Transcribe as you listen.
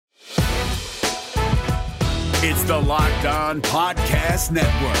It's the Locked On Podcast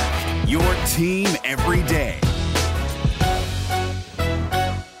Network, your team every day.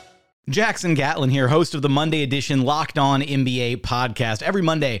 Jackson Gatlin here, host of the Monday edition Locked On NBA podcast. Every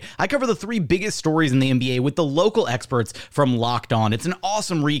Monday, I cover the three biggest stories in the NBA with the local experts from Locked On. It's an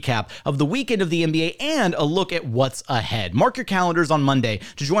awesome recap of the weekend of the NBA and a look at what's ahead. Mark your calendars on Monday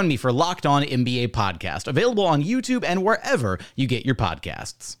to join me for Locked On NBA podcast, available on YouTube and wherever you get your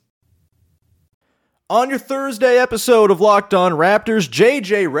podcasts. On your Thursday episode of Locked On Raptors,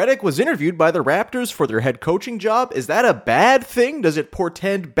 JJ Redick was interviewed by the Raptors for their head coaching job. Is that a bad thing? Does it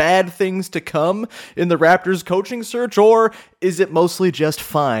portend bad things to come in the Raptors coaching search, or is it mostly just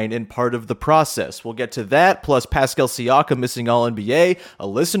fine and part of the process? We'll get to that, plus Pascal Siakam missing All-NBA, a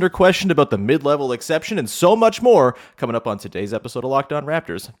listener question about the mid-level exception, and so much more coming up on today's episode of Locked On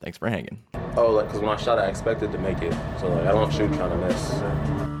Raptors. Thanks for hanging. Because when I shot, I expected to make it. So, I don't shoot trying to miss.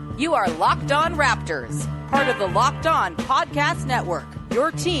 You are Locked On Raptors, part of the Locked On Podcast Network, your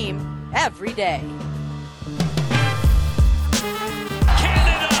team every day.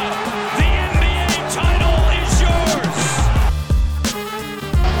 Canada, the NBA title is yours.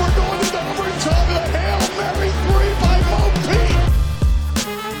 We're going to the overtime of the Hail Mary 3 by Mo Pete.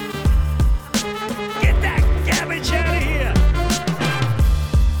 Get that garbage out of here.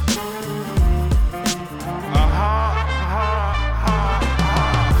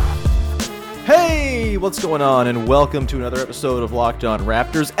 Hey, what's going on? And welcome to another episode of Locked On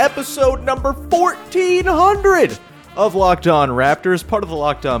Raptors, episode number 1400 of Locked On Raptors, part of the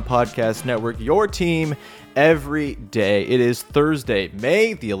Locked On Podcast Network, your team every day. It is Thursday,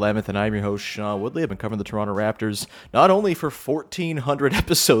 May the 11th, and I'm your host, Sean Woodley. I've been covering the Toronto Raptors not only for 1,400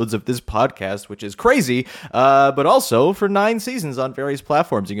 episodes of this podcast, which is crazy, but also for 9 seasons on various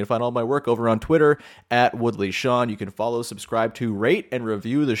platforms. You can find all my work over on Twitter at WoodleySean. You can follow, subscribe to, rate, and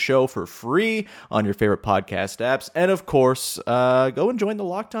review the show for free on your favorite podcast apps. And of course, go and join the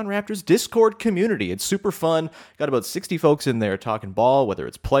Locked On Raptors Discord community. It's super fun. Got about 60 folks in there talking ball, whether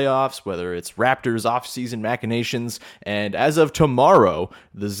it's playoffs, whether it's Raptors off-season machinations, and as of tomorrow,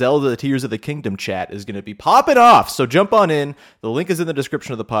 the Zelda Tears of the Kingdom chat is going to be popping off, so jump on in. The link is in the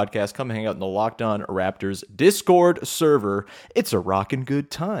description of the podcast. Come hang out in the Locked On Raptors Discord server. It's a rockin'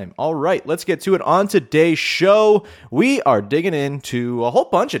 good time. All right, let's get to it. On today's show, we are digging into a whole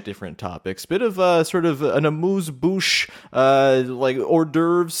bunch of different topics. Bit of sort of an amuse-bouche, like hors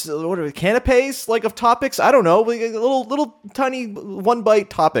d'oeuvres, what are canapes, like of topics? I don't know, little tiny one-bite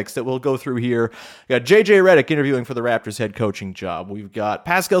topics that we'll go through here. We got JJ Redick interviewing for the Raptors head coaching job. We've got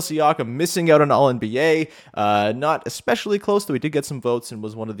Pascal Siakam missing out on All-NBA. Not especially close, though he did get some votes and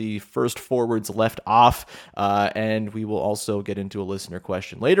was one of the first forwards left off. And we will also get into a listener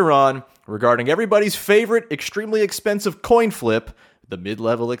question later on regarding everybody's favorite, extremely expensive coin flip, the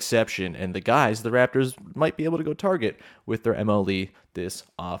mid-level exception, and the guys the Raptors might be able to go target with their MLE this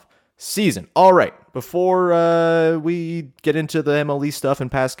off-season. All right. Before we get into the MLE stuff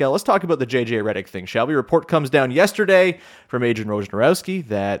and Pascal, let's talk about the JJ Redick thing, shall we? Report comes down yesterday from Adrian Wojnarowski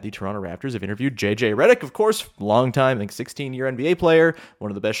that the Toronto Raptors have interviewed JJ Redick, of course, long time, I think 16-year NBA player,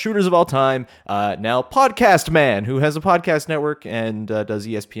 one of the best shooters of all time, now podcast man who has a podcast network and does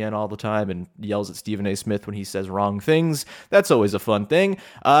ESPN all the time and yells at Stephen A. Smith when he says wrong things. That's always a fun thing.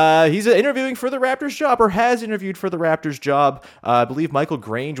 He's interviewing for the Raptors job, or has interviewed for the Raptors job. I believe Michael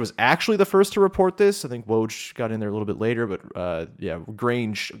Grange was actually the first to report this. I think Woj got in there a little bit later, but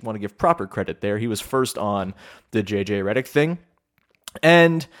Grange, want to give proper credit there. He was first on the JJ Redick thing.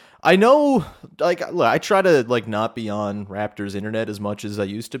 And I know, look, I try to, not be on Raptors internet as much as I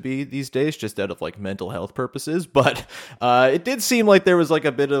used to be these days, just out of, mental health purposes, but it did seem like there was,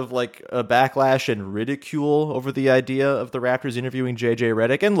 a bit of, a backlash and ridicule over the idea of the Raptors interviewing JJ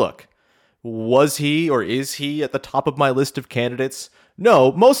Redick. And look, was he or is he at the top of my list of candidates?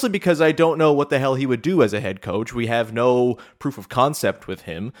 No, mostly because I don't know what the hell he would do as a head coach. We have no proof of concept with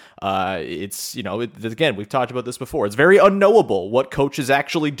him. Again, we've talked about this before. It's very unknowable what coaches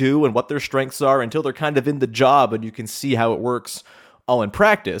actually do and what their strengths are until they're kind of in the job and you can see how it works all in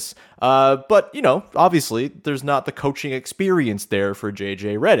practice. But obviously, there's not the coaching experience there for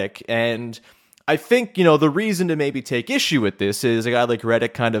JJ Redick. And I think, the reason to maybe take issue with this is a guy like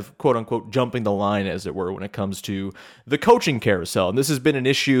Redick kind of, quote unquote, jumping the line, as it were, when it comes to the coaching carousel. And this has been an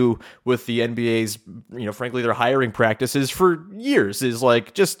issue with the NBA's, frankly, their hiring practices for years, is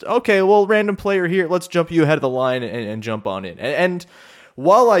just, okay, well, random player here, let's jump you ahead of the line and jump on in. And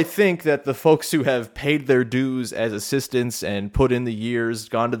while I think that the folks who have paid their dues as assistants and put in the years,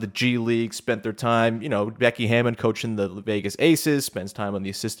 gone to the G League, spent their time, Becky Hammon coaching the Vegas Aces, spends time on the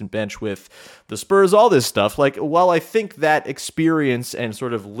assistant bench with the Spurs, all this stuff. Like, while I think that experience and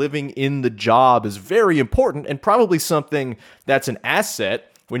sort of living in the job is very important and probably something that's an asset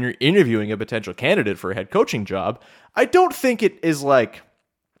when you're interviewing a potential candidate for a head coaching job, I don't think it is like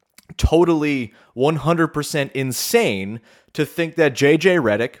totally 100% insane to think that JJ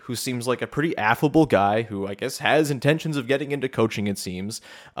Redick, who seems like a pretty affable guy, who I guess has intentions of getting into coaching, it seems,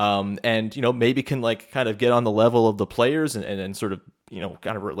 and maybe can like kind of get on the level of the players and sort of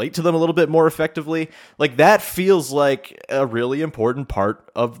kind of relate to them a little bit more effectively. Like, that feels like a really important part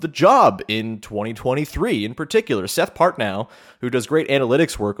of the job in 2023 in particular. Seth Partnow, who does great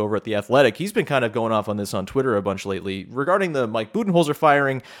analytics work over at The Athletic, he's been kind of going off on this on Twitter a bunch lately regarding the Mike Budenholzer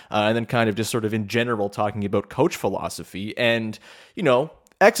firing, and then kind of just sort of in general talking about coach philosophy. And,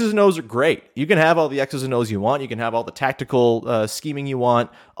 X's and O's are great. You can have all the X's and O's you want. You can have all the tactical scheming you want.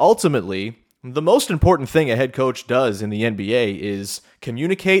 Ultimately, the most important thing a head coach does in the NBA is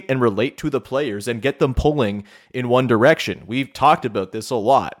communicate and relate to the players and get them pulling in one direction. We've talked about this a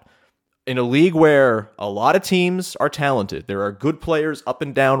lot. In a league where a lot of teams are talented, there are good players up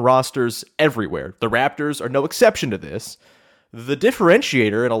and down rosters everywhere. The Raptors are no exception to this. The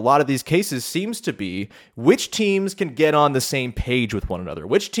differentiator in a lot of these cases seems to be which teams can get on the same page with one another,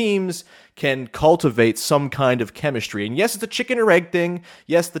 which teams can cultivate some kind of chemistry. And yes, it's a chicken or egg thing.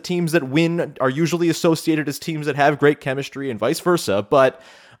 Yes, the teams that win are usually associated as teams that have great chemistry and vice versa. But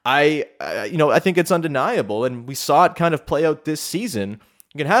I think it's undeniable, and we saw it kind of play out this season.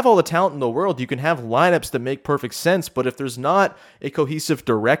 You can have all the talent in the world. You can have lineups that make perfect sense, but if there's not a cohesive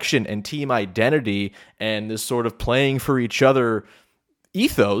direction and team identity and this sort of playing for each other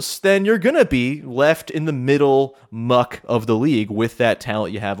ethos, then you're going to be left in the middle muck of the league with that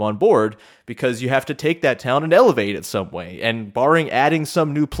talent you have on board, because you have to take that talent and elevate it some way. And barring adding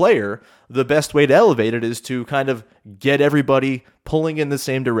some new player, the best way to elevate it is to kind of get everybody pulling in the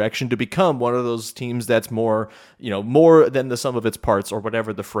same direction to become one of those teams that's more than the sum of its parts, or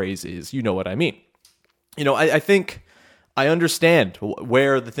whatever the phrase is. You know what I mean? I think I understand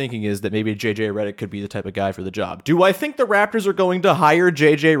where the thinking is that maybe JJ Redick could be the type of guy for the job. Do I think the Raptors are going to hire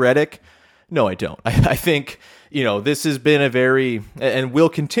JJ Redick? No, I don't. I think, this has been a very, and will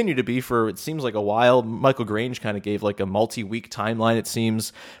continue to be for, it seems like a while. Michael Grange kind of gave like a multi-week timeline, it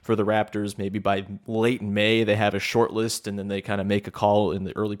seems, for the Raptors. Maybe by late May, they have a short list, and then they kind of make a call in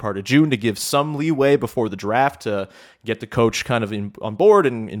the early part of June to give some leeway before the draft to get the coach kind of on board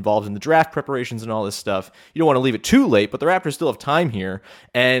and involved in the draft preparations and all this stuff. You don't want to leave it too late, but the Raptors still have time here.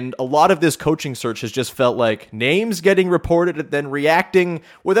 And a lot of this coaching search has just felt like names getting reported and then reacting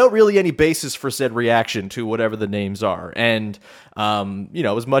without really any basis for said reaction to whatever the names are. And,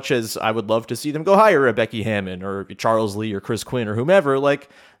 as much as I would love to see them go hire a Becky Hammon or Charles Lee or Chris Quinn or whomever, like,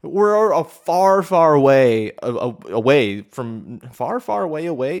 we're a far, far away from far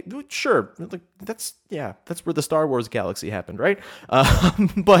away. Sure. That's where the Star Wars galaxy happened, right?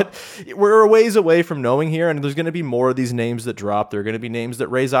 But we're a ways away from knowing here, and there's going to be more of these names that drop. There are going to be names that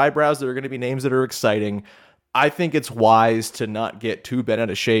raise eyebrows. There are going to be names that are exciting. I think it's wise to not get too bent out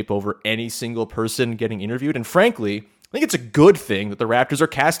of shape over any single person getting interviewed. And frankly, I think it's a good thing that the Raptors are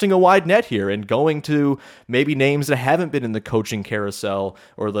casting a wide net here and going to maybe names that haven't been in the coaching carousel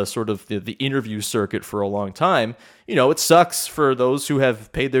or the sort of the interview circuit for a long time. It sucks for those who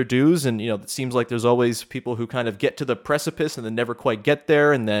have paid their dues, and it seems like there's always people who kind of get to the precipice and then never quite get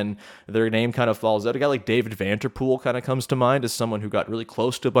there, and then their name kind of falls out. A guy like David Vanterpool kind of comes to mind as someone who got really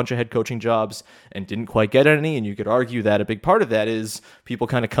close to a bunch of head coaching jobs and didn't quite get any, and you could argue that a big part of that is people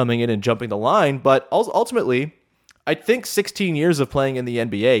kind of coming in and jumping the line, but ultimately, I think 16 years of playing in the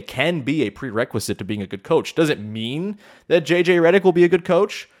NBA can be a prerequisite to being a good coach. Does it mean that JJ Redick will be a good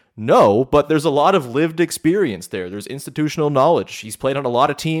coach? No, but there's a lot of lived experience there. There's institutional knowledge. He's played on a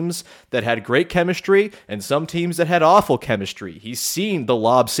lot of teams that had great chemistry and some teams that had awful chemistry. He's seen the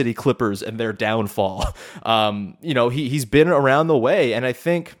Lob City Clippers and their downfall. He's been around the way, and I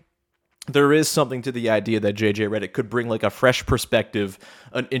think there is something to the idea that JJ Redick could bring like a fresh perspective,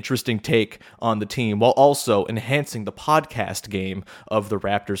 an interesting take on the team, while also enhancing the podcast game of the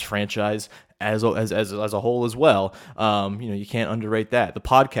Raptors franchise as a whole as well. You can't underrate that. The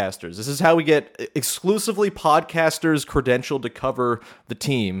podcasters. This is how we get exclusively podcasters credentialed to cover the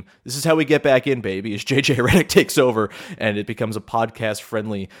team. This is how we get back in, baby, as JJ Redick takes over and it becomes a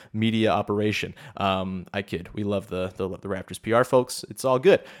podcast-friendly media operation. I kid. We love the Raptors PR folks. It's all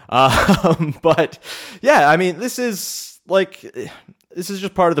good. But yeah, I mean, this is like, this is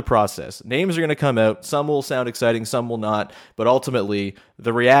just part of the process. Names are going to come out. Some will sound exciting, some will not. But ultimately,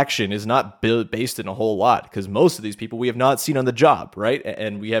 the reaction is not based in a whole lot because most of these people we have not seen on the job, right?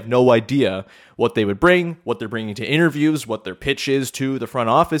 And we have no idea what they would bring, what they're bringing to interviews, what their pitch is to the front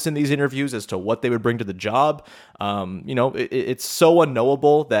office in these interviews as to what they would bring to the job. It's so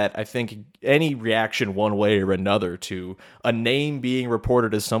unknowable that I think any reaction one way or another to a name being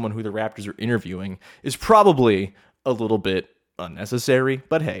reported as someone who the Raptors are interviewing is probably a little bit unnecessary,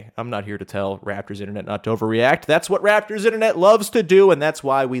 but hey, I'm not here to tell Raptors Internet not to overreact. That's what Raptors Internet loves to do, and that's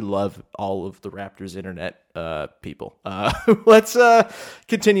why we love all of the Raptors Internet people. Let's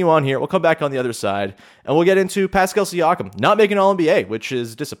continue on here. We'll come back on the other side, and we'll get into Pascal Siakam not making All-NBA, which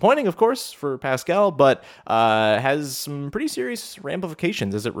is disappointing, of course, for Pascal, but has some pretty serious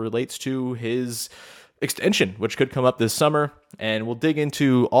ramifications as it relates to his extension, which could come up this summer, and we'll dig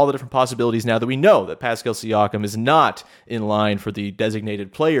into all the different possibilities now that we know that Pascal Siakam is not in line for the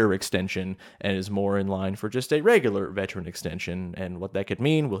designated player extension and is more in line for just a regular veteran extension, and what that could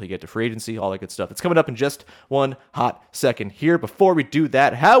mean. Will he get to free agency? All that good stuff. It's coming up in just one hot second here. Before we do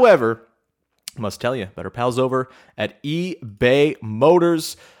that, however, I must tell you about our pals over at eBay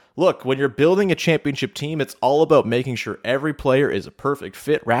Motors. Look, when you're building a championship team, it's all about making sure every player is a perfect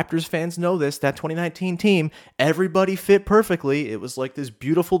fit. Raptors fans know this. That 2019 team, everybody fit perfectly. It was like this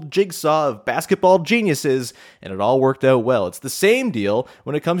beautiful jigsaw of basketball geniuses, and it all worked out well. It's the same deal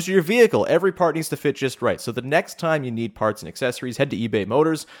when it comes to your vehicle. Every part needs to fit just right. So the next time you need parts and accessories, head to eBay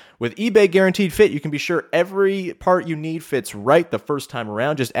Motors. With eBay Guaranteed Fit, you can be sure every part you need fits right the first time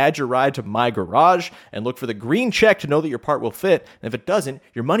around. Just add your ride to My Garage and look for the green check to know that your part will fit. And if it doesn't,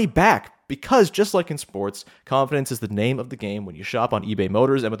 your money back, because just like in sports, confidence is the name of the game when you shop on eBay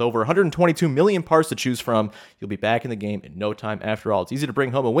Motors, and with over 122 million parts to choose from, you'll be back in the game in no time. After all, it's easy to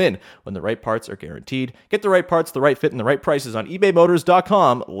bring home a win when the right parts are guaranteed. Get the right parts, the right fit, and the right prices on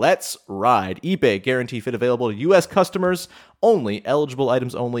ebaymotors.com. Let's ride. eBay Guaranteed Fit available to U.S. customers only. Eligible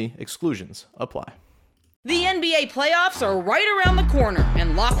items only. Exclusions apply. The NBA playoffs are right around the corner,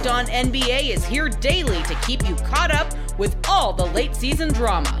 and Locked On NBA is here daily to keep you caught up with all the late season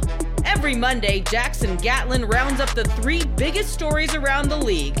drama. Every Monday, Jackson Gatlin rounds up the 3 biggest stories around the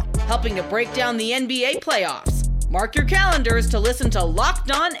league, helping to break down the NBA playoffs. Mark your calendars to listen to Locked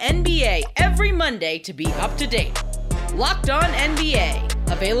On NBA every Monday to be up to date. Locked On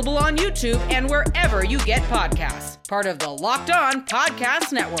NBA, available on YouTube and wherever you get podcasts. Part of the Locked On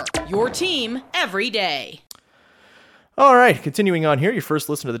Podcast Network, your team every day. All right, continuing on here, your first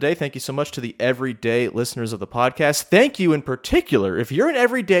listener of the day. Thank you so much to the everyday listeners of the podcast. Thank you in particular, if you're an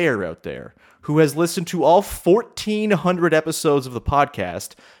everydayer out there who has listened to all 1,400 episodes of the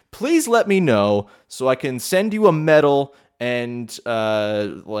podcast, please let me know so I can send you a medal and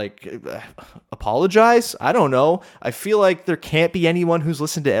apologize. I don't know. I feel like there can't be anyone who's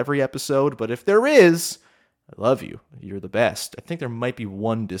listened to every episode, but if there is, I love you. You're the best. I think there might be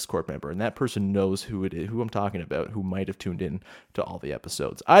one Discord member, and that person knows who it is, who I'm talking about, who might have tuned in to all the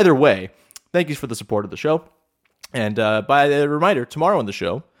episodes. Either way, thank you for the support of the show. And by a reminder, tomorrow on the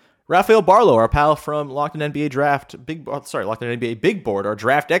show, Rafael Barlow, our pal from Locked On NBA Locked On NBA Big Board, our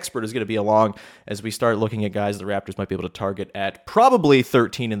draft expert, is going to be along as we start looking at guys the Raptors might be able to target at probably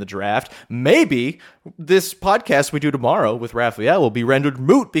 13 in the draft. Maybe this podcast we do tomorrow with Rafael will be rendered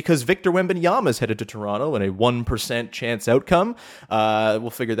moot because Victor Wembanyama is headed to Toronto in a 1% chance outcome. We'll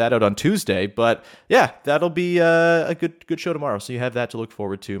figure that out on Tuesday. But yeah, that'll be a good show tomorrow. So you have that to look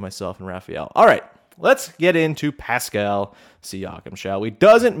forward to, myself and Rafael. All right. Let's get into Pascal Siakam, shall we?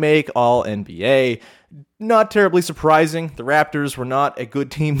 Doesn't make All-NBA. Not terribly surprising. The Raptors were not a good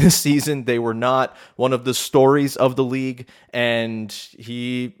team this season. They were not one of the stories of the league. And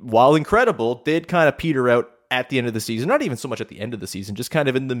he, while incredible, did kind of peter out at the end of the season. Not even so much at the end of the season, just kind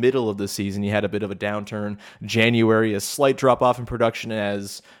of in the middle of the season. He had a bit of a downturn. January, a slight drop-off in production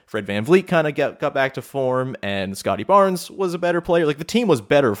as Fred VanVleet kind of got back to form, and Scotty Barnes was a better player. Like, the team was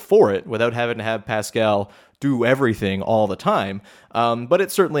better for it without having to have Pascal do everything all the time. But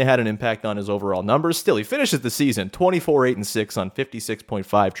it certainly had an impact on his overall numbers. Still, he finishes the season 24-8-6 on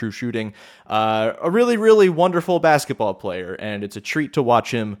 56.5 true shooting. A really, really wonderful basketball player, and it's a treat to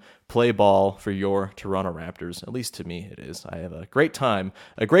watch him play ball for your Toronto Raptors. At least to me, it is. I have a great time,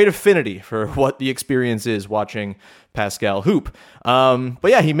 a great affinity for what the experience is watching Pascal hoop. But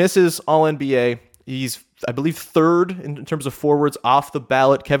yeah, he misses All-NBA. He's, I believe, third in terms of forwards off the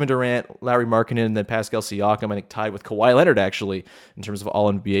ballot. Kevin Durant, Larry Markkinen, and then Pascal Siakam, I think, tied with Kawhi Leonard, actually, in terms of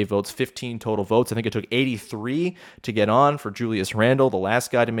All-NBA votes. 15 total votes. I think it took 83 to get on for Julius Randle, the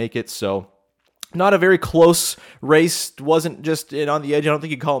last guy to make it. So not a very close race, wasn't just on the edge. I don't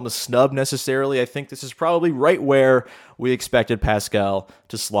think you'd call him a snub necessarily. I think this is probably right where we expected Pascal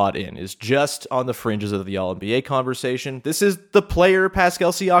to slot in, is just on the fringes of the All-NBA conversation. This is the player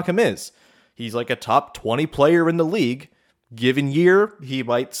Pascal Siakam is. He's like a top 20 player in the league. Given year, he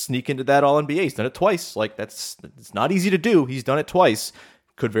might sneak into that All-NBA. He's done it twice. Like, it's not easy to do. He's done it twice.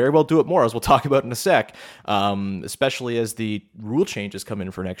 Could very well do it more, as we'll talk about in a sec, especially as the rule changes come in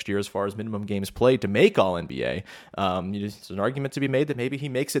for next year as far as minimum games played to make All-NBA. There's an argument to be made that maybe he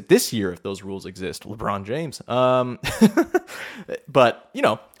makes it this year if those rules exist. LeBron James. But,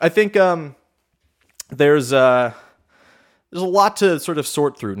 I think there's a lot to sort of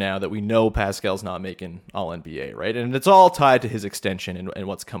sort through now that we know Pascal's not making All-NBA, right? And it's all tied to his extension and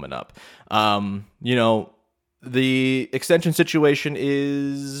what's coming up. The extension situation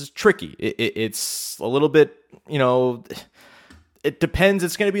is tricky. It's a little bit, it depends.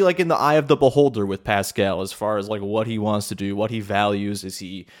 It's going to be like in the eye of the beholder with Pascal as far as like what he wants to do, what he values. Is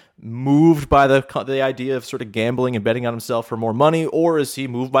he moved by the idea of sort of gambling and betting on himself for more money, or is he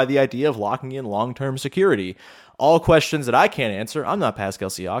moved by the idea of locking in long-term security? All questions that I can't answer. I'm not Pascal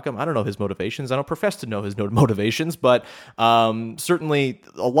Siakam. I don't know his motivations. I don't profess to know his motivations, but certainly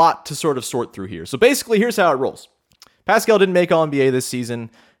a lot to sort of sort through here. So basically, here's how it rolls. Pascal didn't make All-NBA this season.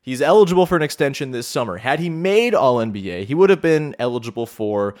 He's eligible for an extension this summer. Had he made All-NBA, he would have been eligible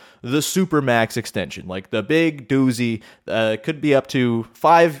for the Supermax extension, like the big doozy. Could be up to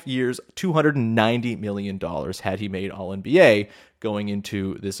 5 years, $290 million had he made All-NBA going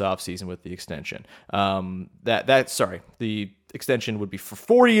into this offseason with the extension. The extension would be for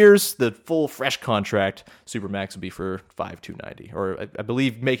 4 years. The full fresh contract, Supermax, would be for $290. Or I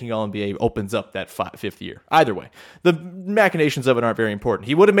believe making All-NBA opens up that fifth year. Either way, the machinations of it aren't very important.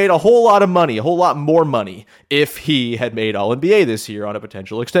 He would have made a whole lot of money, a whole lot more money, if he had made All-NBA this year on a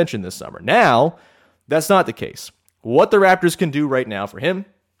potential extension this summer. Now, that's not the case. What the Raptors can do right now for him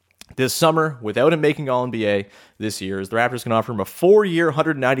this summer, without him making All-NBA this year, is the Raptors can offer him a 4-year,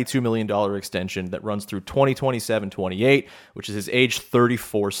 $192 million extension that runs through 2027-28, which is his age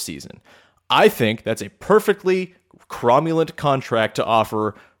 34 season. I think that's a perfectly cromulent contract to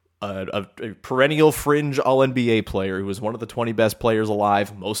offer a perennial fringe All-NBA player who is one of the 20 best players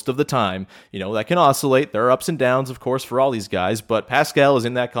alive most of the time. That can oscillate. There are ups and downs, of course, for all these guys, but Pascal is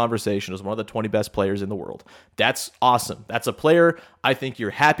in that conversation as one of the 20 best players in the world. That's awesome. That's a player I think you're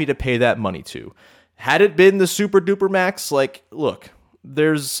happy to pay that money to. Had it been the super duper max, like, look,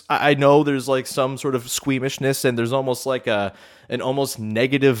 I know there's like some sort of squeamishness, and there's almost like an almost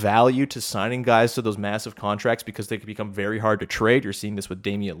negative value to signing guys to those massive contracts because they can become very hard to trade. You're seeing this with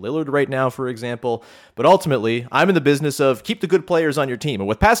Damian Lillard right now, for example. But ultimately, I'm in the business of keep the good players on your team. And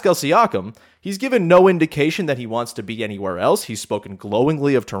with Pascal Siakam, he's given no indication that he wants to be anywhere else. He's spoken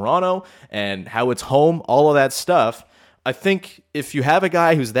glowingly of Toronto and how it's home, all of that stuff. I think if you have a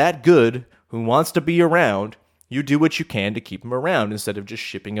guy who's that good, who wants to be around, you do what you can to keep him around instead of just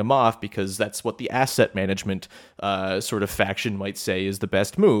shipping him off, because that's what the asset management sort of faction might say is the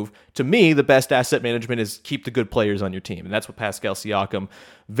best move. To me, the best asset management is keep the good players on your team, and that's what Pascal Siakam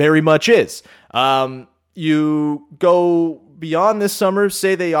very much is. You go beyond this summer,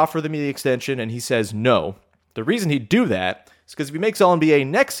 say they offer them the extension, and he says no. The reason he'd do that is because if he makes All-NBA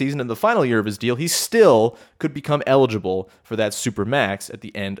next season in the final year of his deal, he still could become eligible for that Supermax at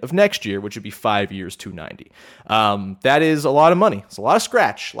the end of next year, which would be 5 years, $290. That is a lot of money. It's a lot of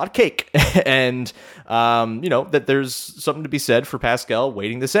scratch, a lot of cake. And, that there's something to be said for Pascal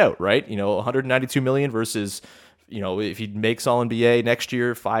waiting this out, right? $192 million versus, if he makes All-NBA next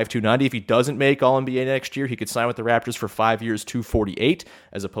year, $290. If he doesn't make All-NBA next year, he could sign with the Raptors for 5 years, $248,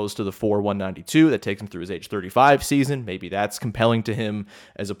 as opposed to the $192 that takes him through his age 35 season. Maybe that's compelling to him,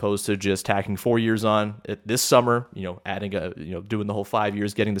 as opposed to just tacking 4 years on this summer, adding doing the whole 5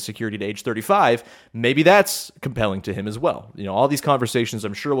 years, getting the security to age 35. Maybe that's compelling to him as well. All these conversations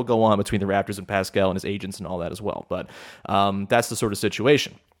I'm sure will go on between the Raptors and Pascal and his agents and all that as well. But that's the sort of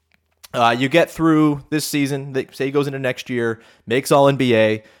situation. You get through this season, say he goes into next year, makes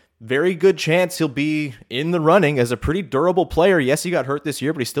All-NBA, very good chance he'll be in the running as a pretty durable player. Yes, he got hurt this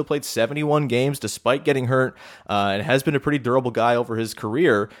year, but he still played 71 games despite getting hurt, and has been a pretty durable guy over his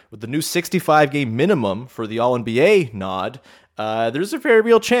career. With the new 65-game minimum for the All-NBA nod, there's a very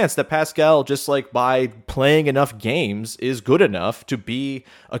real chance that Pascal, just like by playing enough games, is good enough to be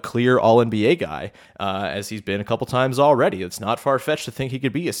a clear All-NBA guy, as he's been a couple times already. It's not far-fetched to think he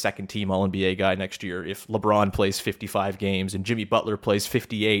could be a second-team All-NBA guy next year if LeBron plays 55 games and Jimmy Butler plays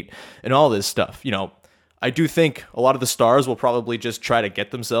 58 and all this stuff. I do think a lot of the stars will probably just try to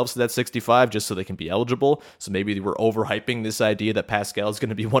get themselves to that 65 just so they can be eligible. So maybe we're overhyping this idea that Pascal is going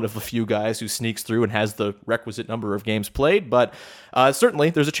to be one of the few guys who sneaks through and has the requisite number of games played. But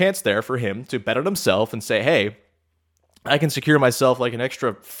certainly there's a chance there for him to bet on himself and say, hey, I can secure myself like an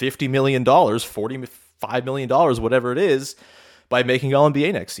extra $50 million, $45 million, whatever it is, by making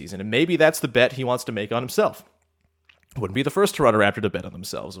All-NBA next season. And maybe that's the bet he wants to make on himself. Wouldn't be the first Toronto Raptor to bet on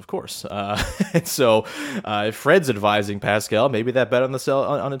themselves, of course. And so if Fred's advising Pascal, maybe that bet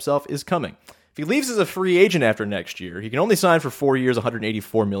on himself is coming. If he leaves as a free agent after next year, he can only sign for 4 years,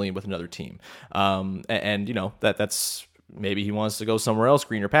 $184 million with another team. And you know, that's maybe he wants to go somewhere else,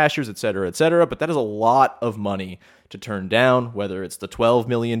 greener pastures, et cetera, but that is a lot of money to turn down, whether it's the $12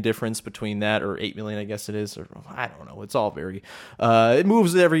 million difference between that or $8 million, I guess it is, or I don't know. It's all very, it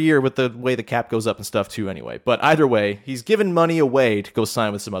moves every year with the way the cap goes up and stuff too anyway. But either way, he's given money away to go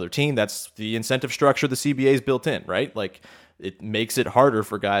sign with some other team. That's the incentive structure the CBA's built in, right? Like, it makes it harder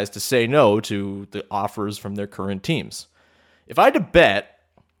for guys to say no to the offers from their current teams. If I had to bet,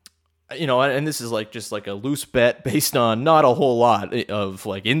 you know, and this is like just like a loose bet based on not a whole lot of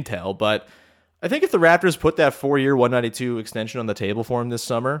like intel, but I think if the Raptors put that 4-year, 192 extension on the table for him this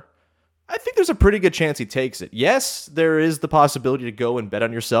summer, I think there's a pretty good chance he takes it. Yes, there is the possibility to go and bet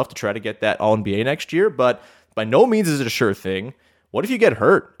on yourself to try to get that All-NBA next year, but by no means is it a sure thing. What if you get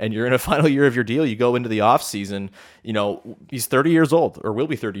hurt and you're in a final year of your deal? You go into the offseason, you know, he's 30 years old or will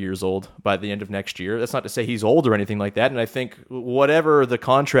be 30 years old by the end of next year. That's not to say he's old or anything like that. And I think whatever the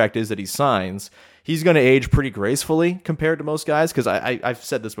contract is that he signs, he's going to age pretty gracefully compared to most guys, because I've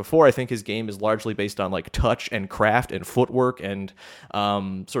said this before. I think his game is largely based on like touch and craft and footwork and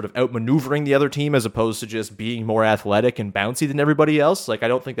sort of outmaneuvering the other team as opposed to just being more athletic and bouncy than everybody else. Like, I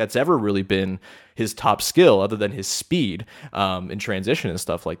don't think that's ever really been his top skill other than his speed in transition and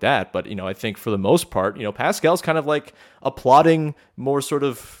stuff like that. But, you know, I think for the most part, you know, Pascal's kind of like a plodding, more sort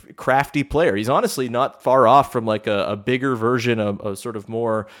of crafty player. He's honestly not far off from like a bigger version of a sort of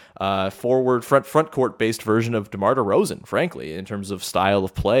more forward front court based version of DeMar DeRozan, frankly, in terms of style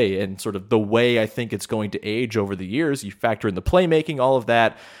of play and sort of the way I think it's going to age over the years. You factor in the playmaking, all of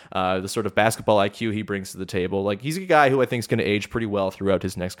that, the sort of basketball IQ he brings to the table. Like, he's a guy who I think is going to age pretty well throughout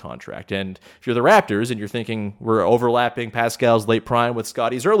his next contract. And if you're the Raptors and you're thinking we're overlapping Pascal's late prime with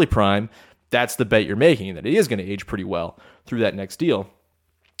Scotty's early prime, that's the bet you're making, that he is going to age pretty well through that next deal.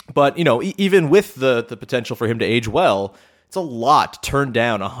 But, you know, even with the potential for him to age well, it's a lot to turn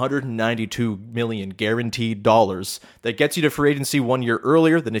down $192 million guaranteed dollars that gets you to free agency 1 year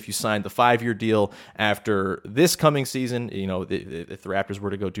earlier than if you signed the 5-year deal after this coming season. You know, if the Raptors were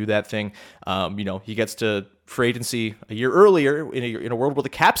to go do that thing, you know, he gets to free agency a year earlier in a world where the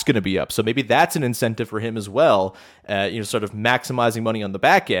cap's going to be up. So maybe that's an incentive for him as well, you know, sort of maximizing money on the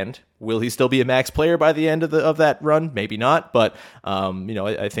back end. Will he still be a max player by the end of that run? Maybe not, but you know,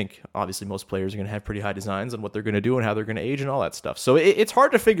 I think obviously most players are going to have pretty high designs on what they're going to do and how they're going to age and all that stuff. So it's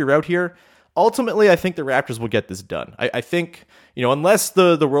hard to figure out here. Ultimately, I think the Raptors will get this done. I think, you know, unless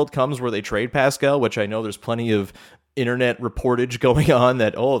the world comes where they trade Pascal, which I know there's plenty of internet reportage going on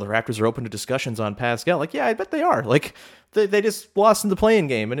that, oh, the Raptors are open to discussions on Pascal. Like, yeah, I bet they are. Like, they just lost in the play-in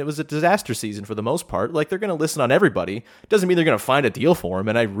game, and it was a disaster season for the most part. Like, they're going to listen on everybody. Doesn't mean they're going to find a deal for him.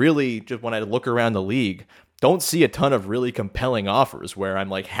 And I really, just when I look around the league, don't see a ton of really compelling offers where I'm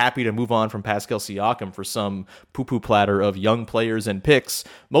like happy to move on from Pascal Siakam for some poo-poo platter of young players and picks,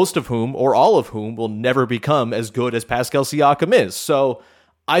 most of whom, or all of whom, will never become as good as Pascal Siakam is. So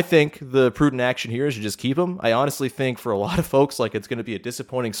I think the prudent action here is to just keep him. I honestly think for a lot of folks, like, it's going to be a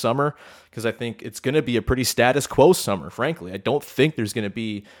disappointing summer because I think it's going to be a pretty status quo summer, frankly. I don't think there's going to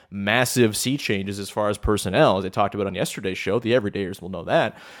be massive sea changes as far as personnel, as I talked about on yesterday's show. The everydayers will know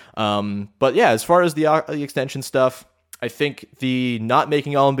that. But yeah, as far as the extension stuff, I think the not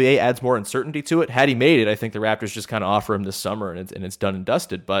making All-NBA adds more uncertainty to it. Had he made it, I think the Raptors just kind of offer him this summer and it's done and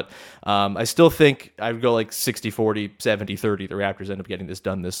dusted. But I still think I would go like 60-40, 70-30. The Raptors end up getting this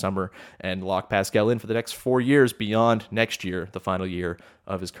done this summer and lock Pascal in for the next 4 years beyond next year, the final year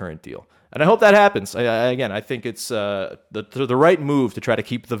of his current deal. And I hope that happens. I think it's the right move to try to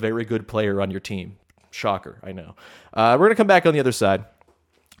keep the very good player on your team. Shocker, I know. We're going to come back on the other side.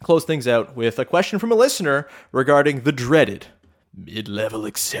 Close things out with a question from a listener regarding the dreaded mid-level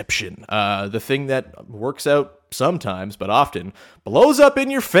exception. The thing that works out sometimes, but often blows up in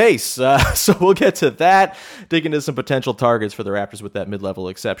your face. So we'll get to that, dig into some potential targets for the Raptors with that mid-level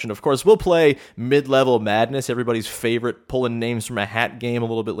exception. Of course, we'll play mid-level madness, everybody's favorite pulling names from a hat game a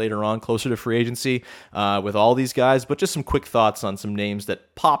little bit later on, closer to free agency with all these guys. But just some quick thoughts on some names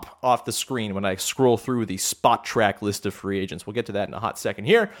that pop off the screen when I scroll through the spot track list of free agents. We'll get to that in a hot second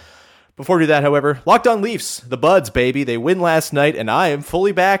here. Before we do that, however, Locked On Leafs, the Buds, baby. They win last night, and I am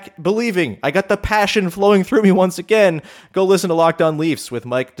fully back believing. I got the passion flowing through me once again. Go listen to Locked On Leafs with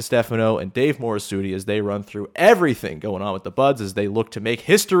Mike DiStefano and Dave Morassutti as they run through everything going on with the Buds as they look to make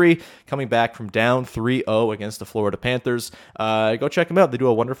history, coming back from down 3-0 against the Florida Panthers. Go check them out. They do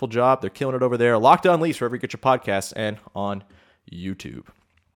a wonderful job. They're killing it over there. Locked On Leafs, wherever you get your podcasts, and on YouTube.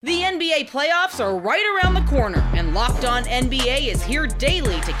 The NBA playoffs are right around the corner, and Locked On NBA is here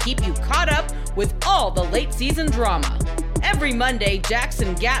daily to keep you caught up with all the late season drama. Every Monday,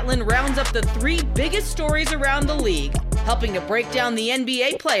 Jackson Gatlin rounds up the 3 biggest stories around the league, helping to break down the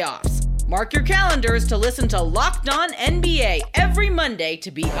NBA playoffs. Mark your calendars to listen to Locked On NBA every Monday to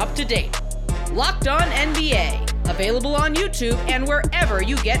be up to date. Locked On NBA, available on YouTube and wherever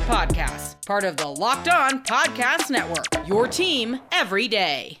you get podcasts. Part of the Locked On Podcast Network, your team every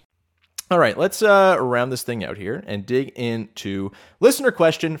day. All right, let's round this thing out here and dig into listener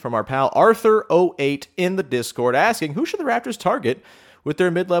question from our pal Arthur08 in the Discord asking, who should the Raptors target with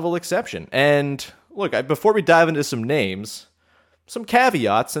their mid-level exception? And look, before we dive into some names, some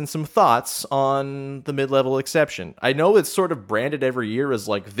caveats and some thoughts on the mid-level exception. I know it's sort of branded every year as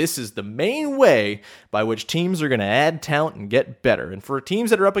like, this is the main way by which teams are going to add talent and get better. And for teams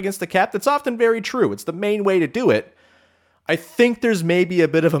that are up against the cap, that's often very true. It's the main way to do it. I think there's maybe a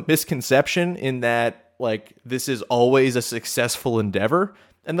bit of a misconception in that, like, this is always a successful endeavor,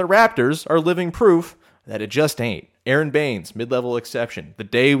 and the Raptors are living proof that it just ain't. Aaron Baines, mid-level exception. The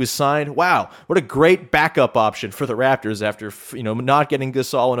day he was signed, wow, what a great backup option for the Raptors after, not getting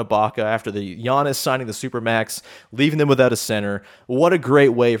Gasol and Ibaka, after the Giannis signing the Supermax, leaving them without a center. What a great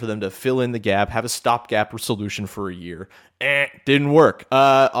way for them to fill in the gap, have a stopgap solution for a year. Didn't work.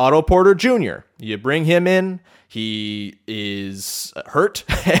 Otto Porter Jr., you bring him in, he is hurt,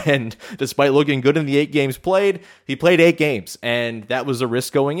 and despite looking good in the 8 games played, he played 8 games, and that was a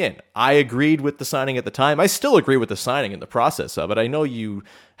risk going in. I agreed with the signing at the time. I still agree with the signing and the process of it. I know you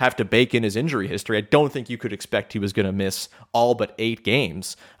have to bake in his injury history. I don't think you could expect he was going to miss all but 8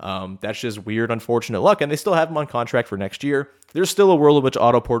 games. That's just weird, unfortunate luck, and they still have him on contract for next year. There's still a world in which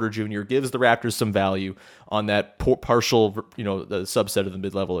Otto Porter Jr. gives the Raptors some value on that partial, the subset of the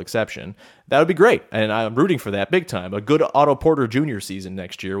mid-level exception. That would be great, and I'm rooting for that big time. A good Otto Porter Jr. season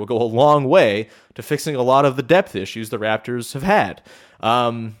next year will go a long way to fixing a lot of the depth issues the Raptors have had.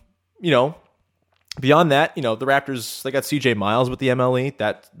 Beyond that, the Raptors, they got CJ Miles with the MLE.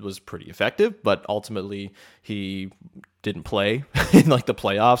 That was pretty effective, but ultimately he didn't play in the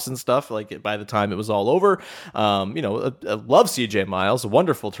playoffs and stuff by the time it was all over. I love CJ Miles, a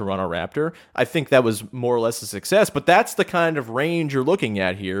wonderful Toronto Raptor. I think that was more or less a success, but that's the kind of range you're looking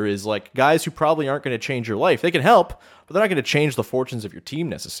at here is like guys who probably aren't going to change your life. They can help, but they're not going to change the fortunes of your team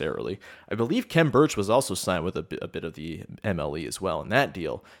necessarily. I believe Kem Birch was also signed with a bit of the MLE as well, and that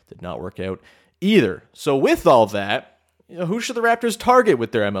deal did not work out either. So with all that, who should the Raptors target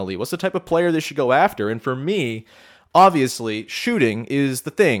with their MLE? What's the type of player they should go after? And for me, obviously, shooting is the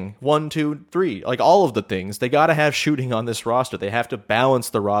thing. 1, 2, 3. Like all of the things. They got to have shooting on this roster. They have to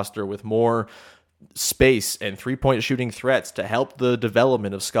balance the roster with more space and three-point shooting threats to help the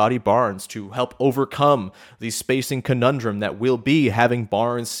development of Scotty Barnes, to help overcome the spacing conundrum that will be having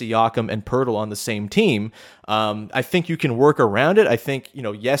Barnes, Siakam, and Poeltl on the same team. I think you can work around it. I think,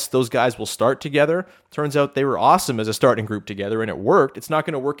 yes, those guys will start together. Turns out they were awesome as a starting group together, and it worked. It's not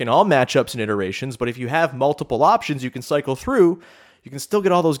going to work in all matchups and iterations, but if you have multiple options you can cycle through, you can still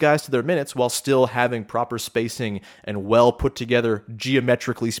get all those guys to their minutes while still having proper spacing and well put together,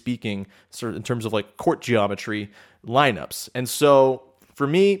 geometrically speaking, in terms of court geometry lineups. And so for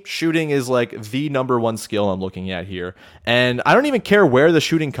me, shooting is the number one skill I'm looking at here. And I don't even care where the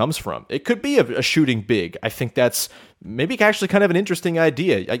shooting comes from. It could be a shooting big. I think that's maybe actually kind of an interesting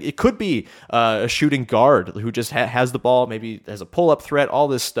idea. It could be a shooting guard who just has the ball, maybe has a pull-up threat, all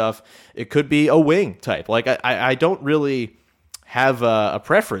this stuff. It could be a wing type. I don't really have a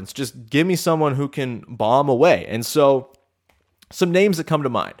preference. Just give me someone who can bomb away. And so some names that come to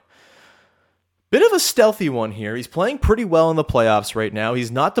mind. Bit of a stealthy one here. He's playing pretty well in the playoffs right now.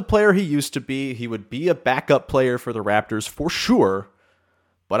 He's not the player he used to be. He would be a backup player for the Raptors for sure.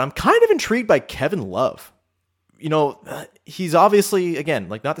 But I'm kind of intrigued by Kevin Love. He's obviously, again,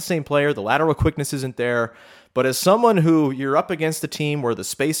 not the same player. The lateral quickness isn't there. But as someone who you're up against a team where the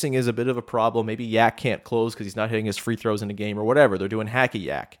spacing is a bit of a problem, maybe Yak can't close because he's not hitting his free throws in a game or whatever. They're doing hacky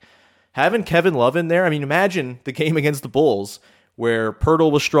Yak. Having Kevin Love in there, imagine the game against the Bulls where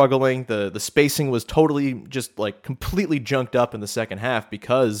Poeltl was struggling. The spacing was totally just completely junked up in the second half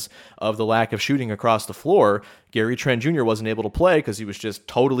because of the lack of shooting across the floor. Gary Trent Jr. wasn't able to play because he was just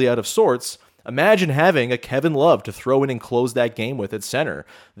totally out of sorts. Imagine having a Kevin Love to throw in and close that game with at center.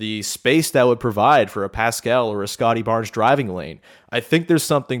 The space that would provide for a Pascal or a Scotty Barnes driving lane. I think there's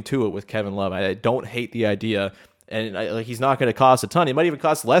something to it with Kevin Love. I don't hate the idea, and he's not going to cost a ton. He might even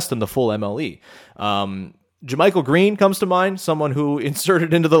cost less than the full MLE. JaMychal Green comes to mind, someone who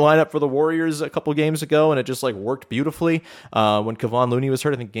inserted into the lineup for the Warriors a couple games ago, and it just worked beautifully when Kevon Looney was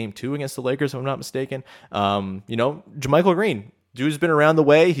hurt, I think game 2 against the Lakers, if I'm not mistaken. JaMychal Green, dude's been around the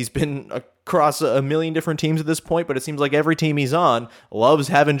way. He's been across a million different teams at this point, but it seems like every team he's on loves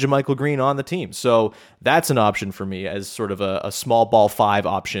having JaMychal Green on the team. So that's an option for me as sort of a small ball 5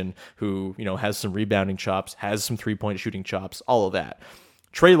 option who, has some rebounding chops, has some 3-point shooting chops, all of that.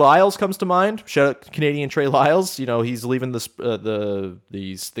 Trey Lyles comes to mind. Shout out Canadian Trey Lyles. He's leaving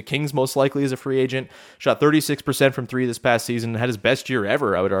the Kings most likely as a free agent. Shot 36% from 3 this past season. Had his best year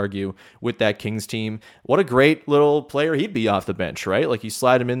ever, I would argue, with that Kings team. What a great little player he'd be off the bench, right? Like, you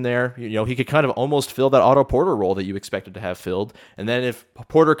slide him in there. He could kind of almost fill that Otto Porter role that you expected to have filled. And then if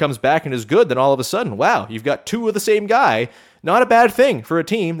Porter comes back and is good, then all of a sudden, wow, you've got 2 of the same guy. Not a bad thing for a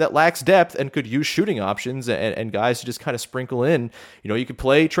team that lacks depth and could use shooting options and guys to just kind of sprinkle in. You could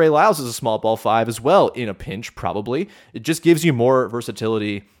play Trey Lyles as a small ball 5 as well in a pinch, probably. It just gives you more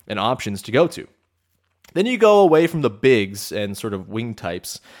versatility and options to go to. Then you go away from the bigs and sort of wing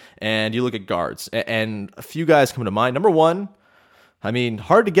types, and you look at guards. And a few guys come to mind. Number 1,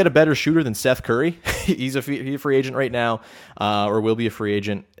 hard to get a better shooter than Seth Curry. He's a free agent right now, or will be a free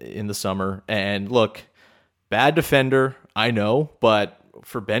agent in the summer. And look, bad defender, I know, but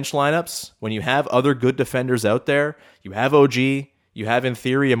for bench lineups, when you have other good defenders out there, you have OG, you have, in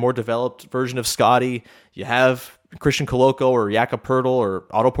theory, a more developed version of Scotty, you have Christian Koloko or Jakob Poeltl or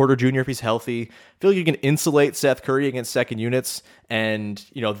Otto Porter Jr. if he's healthy. I feel like you can insulate Seth Curry against second units, and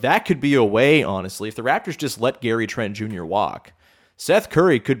that could be a way, honestly, if the Raptors just let Gary Trent Jr. walk. Seth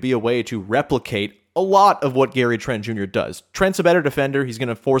Curry could be a way to replicate a lot of what Gary Trent Jr. does. Trent's a better defender. He's going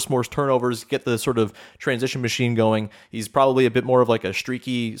to force more turnovers, get the sort of transition machine going. He's probably a bit more of like a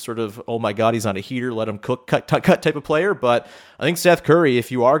streaky sort of, oh my God, he's on a heater, let him cook, cut type of player. But I think Seth Curry,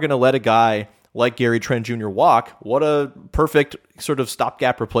 if you are going to let a guy like Gary Trent Jr. walk, what a perfect sort of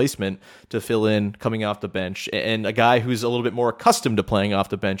stopgap replacement to fill in coming off the bench, and a guy who's a little bit more accustomed to playing off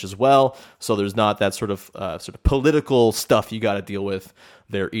the bench as well. So there's not that sort of political stuff you got to deal with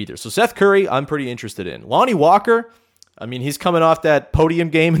there either. So Seth Curry, I'm pretty interested in. Lonnie Walker, he's coming off that podium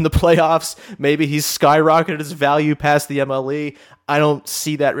game in the playoffs. Maybe he's skyrocketed his value past the MLE. I don't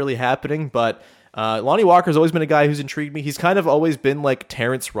see that really happening, but Lonnie Walker's always been a guy who's intrigued me. He's kind of always been like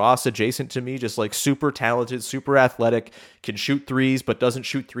Terrence Ross adjacent to me, just like super talented, super athletic, can shoot threes, but doesn't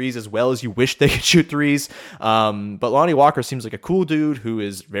shoot threes as well as you wish they could shoot threes. But Lonnie Walker seems like a cool dude who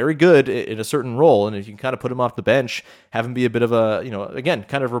is very good in a certain role. And if you can kind of put him off the bench, have him be a bit of a, again,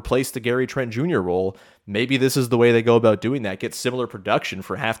 kind of replace the Gary Trent Jr. role, maybe this is the way they go about doing that. Get similar production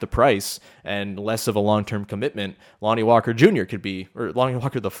for half the price and less of a long-term commitment. Lonnie Walker Jr. could be, or Lonnie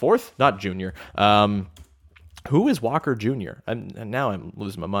Walker the fourth, not Junior. Who is Walker Jr.? Now I'm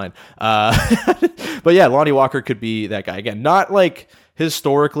losing my mind. But yeah, Lonnie Walker could be that guy. Again, not like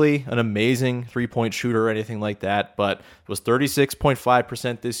historically an amazing three-point shooter or anything like that, but was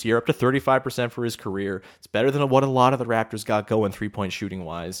 36.5% this year, up to 35% for his career. It's better than what a lot of the Raptors got going three-point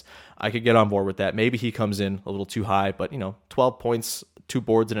shooting-wise. I could get on board with that. Maybe he comes in a little too high, but 12 points, 2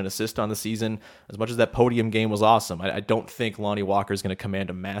 boards, and an assist on the season. As much as that podium game was awesome, I don't think Lonnie Walker is going to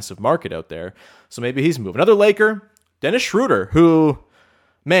command a massive market out there. So maybe he's moving. Another Laker, Dennis Schroeder, who,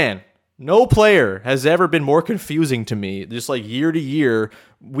 man, no player has ever been more confusing to me, just like year to year,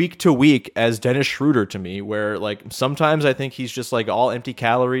 week to week, as Dennis Schroeder to me, where like sometimes I think he's just like all empty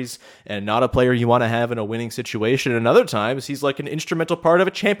calories and not a player you want to have in a winning situation. And other times he's like an instrumental part of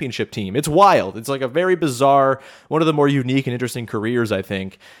a championship team. It's wild. It's like a very bizarre, one of the more unique and interesting careers, I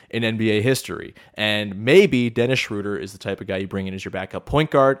think, in NBA history. And maybe Dennis Schroeder is the type of guy you bring in as your backup point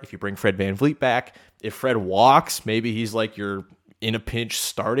guard. If you bring Fred VanVleet back, if Fred walks, maybe he's like your in a pinch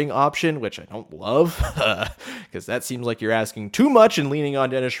starting option, which I don't love because that seems like you're asking too much and leaning on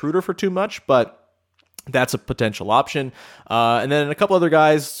Dennis Schroeder for too much, but that's a potential option. And then a couple other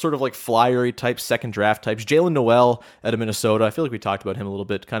guys, sort of like flyery type, second draft types. Jalen Noel out of Minnesota. I feel like we talked about him a little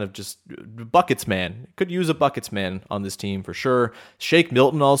bit, kind of just buckets man. Could use a buckets man on this team for sure. Shake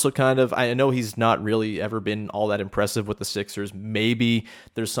Milton also kind of, I know he's not really ever been all that impressive with the Sixers. Maybe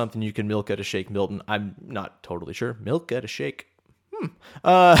there's something you can milk out of Shake Milton. I'm not totally sure. Milk out of Shake.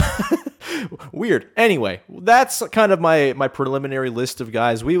 Weird. Anyway, that's kind of my preliminary list of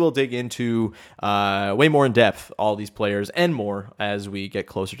guys. We will dig into way more in depth all these players and more as we get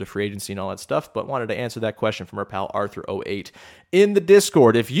closer to free agency and all that stuff, but wanted to answer that question from our pal Arthur08 in the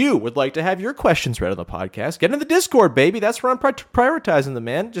Discord. If you would like to have your questions read on the podcast, get in the Discord, baby. That's where I'm prioritizing them,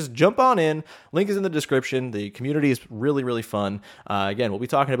 man. Just jump on in. Link is in the description. The community is really, really fun. Again, we'll be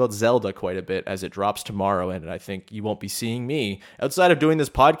talking about Zelda quite a bit as it drops tomorrow, and I think you won't be seeing me outside of doing this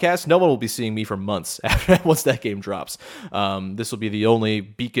podcast. No one will be seeing me for months after once that game drops. This will be the only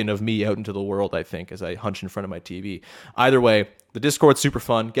beacon of me out into the world, I think, as I hunch in front of my TV. Either way, the Discord's super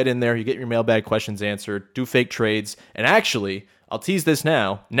fun. Get in there. You get your mailbag questions answered. Do fake trades. And actually, I'll tease this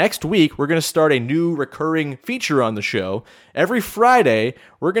now. Next week, we're going to start a new recurring feature on the show. Every Friday,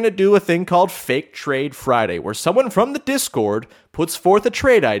 we're going to do a thing called Fake Trade Friday, where someone from the Discord puts forth a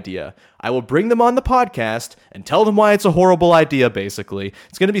trade idea. I will bring them on the podcast and tell them why it's a horrible idea, basically.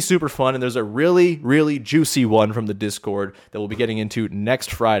 It's going to be super fun, and there's a really, really juicy one from the Discord that we'll be getting into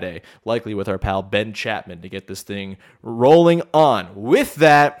next Friday, likely with our pal Ben Chapman, to get this thing rolling on. With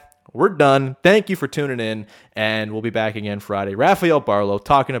that, we're done. Thank you for tuning in, and we'll be back again Friday. Rafael Barlow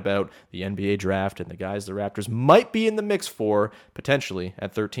talking about the NBA draft and the guys the Raptors might be in the mix for, potentially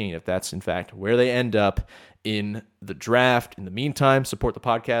at 13, if that's in fact where they end up in the draft. In the meantime, support the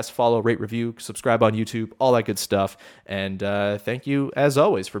podcast, follow, rate, review, subscribe on YouTube, all that good stuff. And thank you, as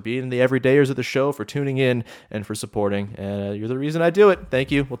always, for being the everydayers of the show, for tuning in, and for supporting. You're the reason I do it.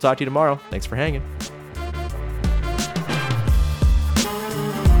 Thank you. We'll talk to you tomorrow. Thanks for hanging.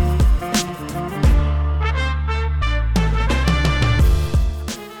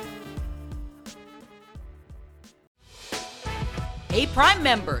 Hey, Prime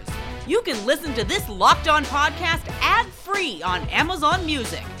members, you can listen to this Locked On podcast ad-free on Amazon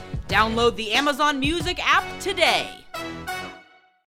Music. Download the Amazon Music app today.